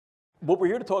What we're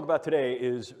here to talk about today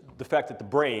is the fact that the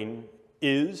brain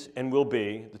is and will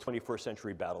be the 21st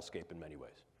century battlescape in many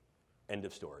ways. End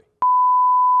of story.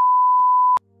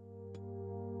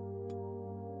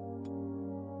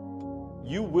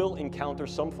 You will encounter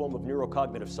some form of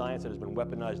neurocognitive science that has been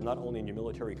weaponized not only in your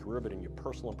military career, but in your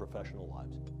personal and professional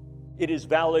lives. It is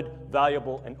valid,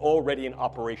 valuable, and already in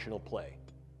operational play.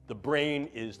 The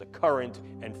brain is the current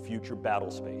and future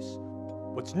battle space.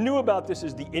 What's new about this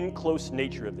is the in-close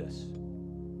nature of this.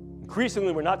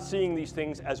 Increasingly, we're not seeing these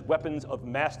things as weapons of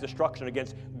mass destruction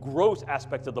against gross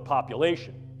aspects of the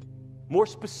population. More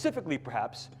specifically,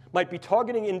 perhaps, might be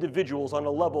targeting individuals on a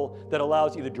level that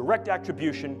allows either direct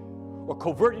attribution or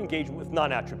covert engagement with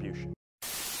non-attribution.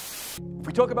 If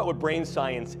we talk about what brain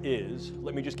science is,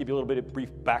 let me just give you a little bit of brief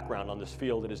background on this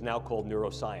field that is now called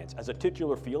neuroscience. As a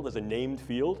titular field, as a named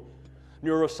field,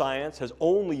 neuroscience has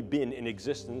only been in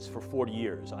existence for 40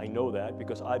 years. I know that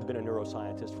because I've been a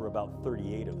neuroscientist for about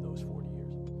 38 of those 40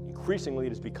 years. Increasingly,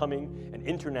 it is becoming an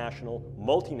international,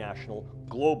 multinational,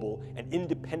 global, and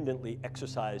independently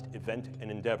exercised event and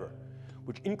endeavor,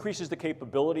 which increases the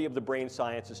capability of the brain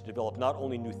sciences to develop not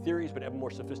only new theories, but ever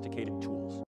more sophisticated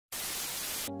tools.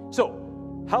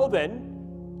 So, how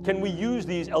then can we use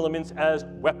these elements as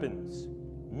weapons?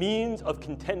 Means of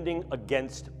contending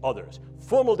against others.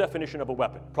 Formal definition of a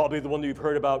weapon, probably the one that you've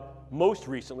heard about most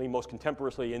recently, most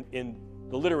contemporaneously in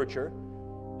the literature,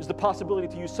 is the possibility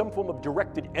to use some form of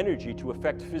directed energy to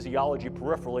affect physiology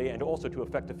peripherally and also to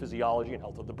affect the physiology and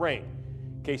health of the brain.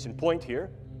 Case in point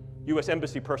here, US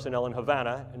Embassy personnel in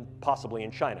Havana and possibly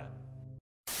in China.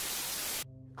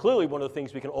 Clearly, one of the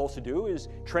things we can also do is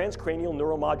transcranial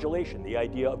neuromodulation, the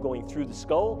idea of going through the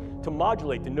skull to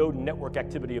modulate the node and network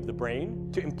activity of the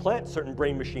brain, to implant certain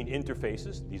brain-machine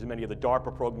interfaces. These are many of the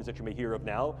DARPA programs that you may hear of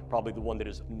now. Probably the one that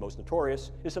is most notorious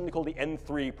is something called the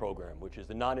N3 program, which is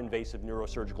the non-invasive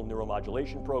neurosurgical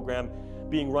neuromodulation program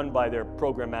being run by their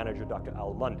program manager, Dr.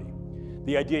 Al Mundi.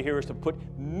 The idea here is to put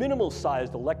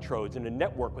minimal-sized electrodes in a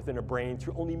network within a brain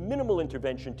through only minimal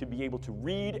intervention to be able to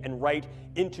read and write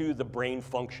into the brain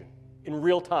function in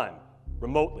real time,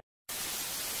 remotely.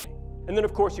 And then,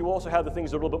 of course, you also have the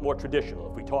things that are a little bit more traditional.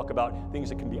 If we talk about things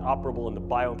that can be operable in the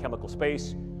biochemical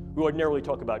space, we ordinarily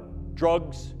talk about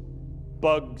drugs,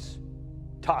 bugs,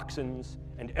 toxins,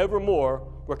 and ever more,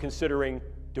 we're considering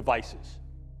devices.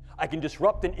 I can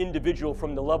disrupt an individual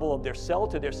from the level of their cell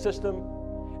to their system,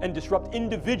 and disrupt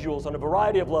individuals on a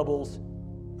variety of levels,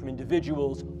 from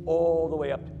individuals all the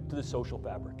way up to the social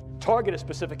fabric. Target a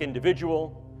specific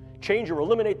individual, change or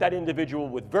eliminate that individual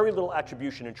with very little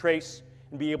attribution and trace,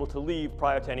 and be able to leave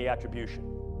prior to any attribution.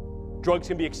 Drugs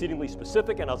can be exceedingly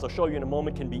specific, and as I'll show you in a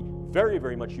moment, can be very,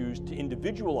 very much used to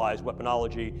individualize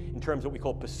weaponology in terms of what we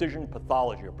call precision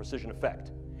pathology or precision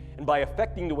effect. And by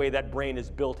affecting the way that brain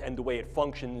is built and the way it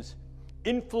functions,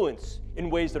 influence in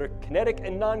ways that are kinetic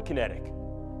and non-kinetic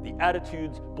the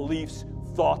attitudes, beliefs,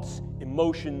 thoughts,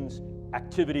 emotions,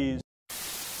 activities.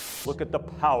 Look at the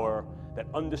power that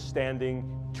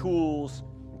understanding tools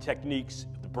and techniques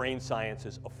of the brain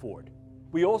sciences afford.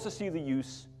 We also see the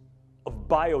use of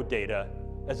biodata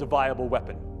as a viable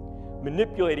weapon.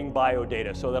 Manipulating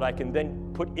biodata so that I can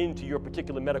then put into your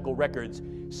particular medical records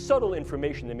subtle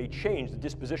information that may change the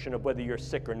disposition of whether you're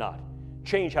sick or not,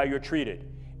 change how you're treated,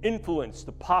 influence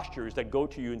the postures that go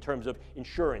to you in terms of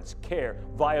insurance, care,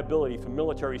 viability for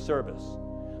military service.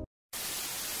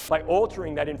 By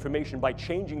altering that information, by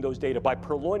changing those data, by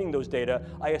purloining those data,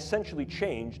 I essentially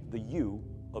change the you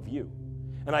of you.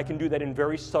 And I can do that in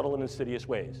very subtle and insidious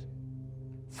ways.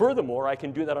 Furthermore, I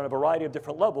can do that on a variety of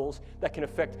different levels that can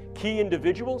affect key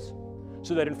individuals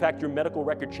so that in fact your medical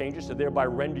record changes to thereby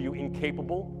render you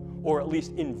incapable or at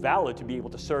least invalid to be able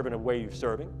to serve in a way you're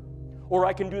serving. Or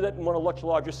I can do that on a much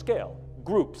larger scale,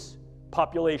 groups,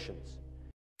 populations.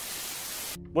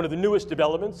 One of the newest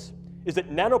developments is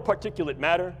that nanoparticulate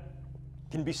matter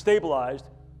can be stabilized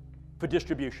for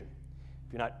distribution.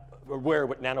 If you're not aware of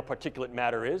what nanoparticulate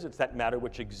matter is, it's that matter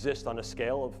which exists on a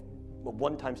scale of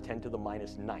 1 ×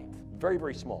 10⁹ very,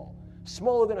 very small,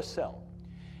 smaller than a cell.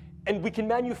 And we can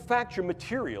manufacture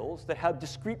materials that have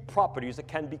discrete properties that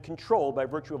can be controlled by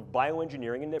virtue of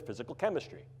bioengineering and their physical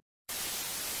chemistry.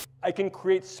 I can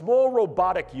create small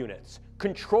robotic units,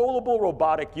 controllable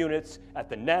robotic units at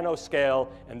the nanoscale,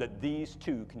 and that these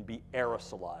too can be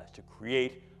aerosolized to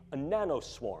create a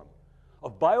nanoswarm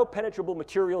of biopenetrable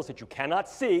materials that you cannot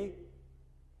see,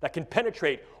 that can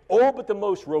penetrate all but the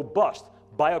most robust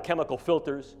biochemical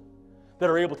filters, that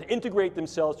are able to integrate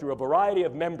themselves through a variety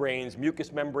of membranes,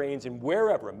 mucous membranes, and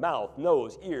wherever, mouth,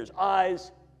 nose, ears,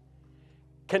 eyes,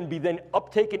 can be then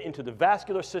uptaken into the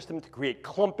vascular system to create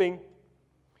clumping,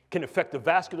 can affect the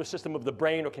vascular system of the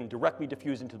brain or can directly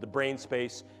diffuse into the brain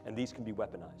space, and these can be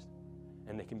weaponized.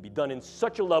 And they can be done in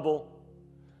such a level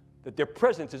that their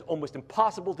presence is almost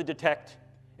impossible to detect,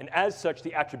 and as such,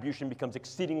 the attribution becomes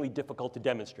exceedingly difficult to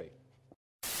demonstrate.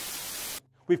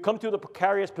 We've come to the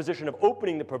precarious position of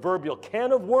opening the proverbial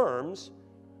can of worms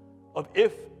of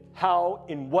if, how,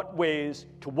 in what ways,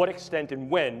 to what extent, and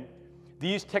when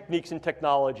these techniques and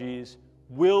technologies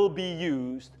will be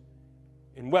used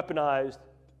in weaponized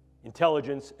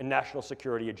intelligence and national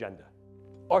security agenda.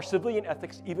 Are civilian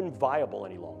ethics even viable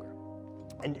any longer?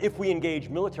 And if we engage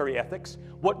military ethics,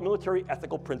 what military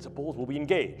ethical principles will we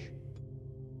engage?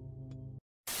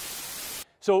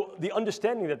 So the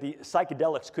understanding that the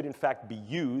psychedelics could in fact be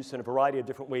used in a variety of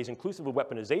different ways, inclusive of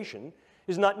weaponization,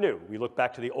 is not new. We look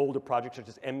back to the older projects such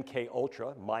as MK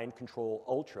Ultra, Mind Control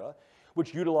Ultra,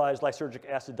 which utilized lysergic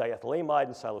acid diethylamide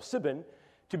and psilocybin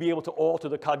to be able to alter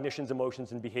the cognitions,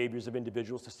 emotions, and behaviors of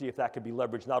individuals to see if that could be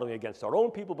leveraged not only against our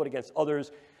own people, but against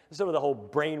others, sort of the whole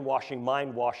brainwashing,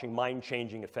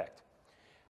 mind-changing effect.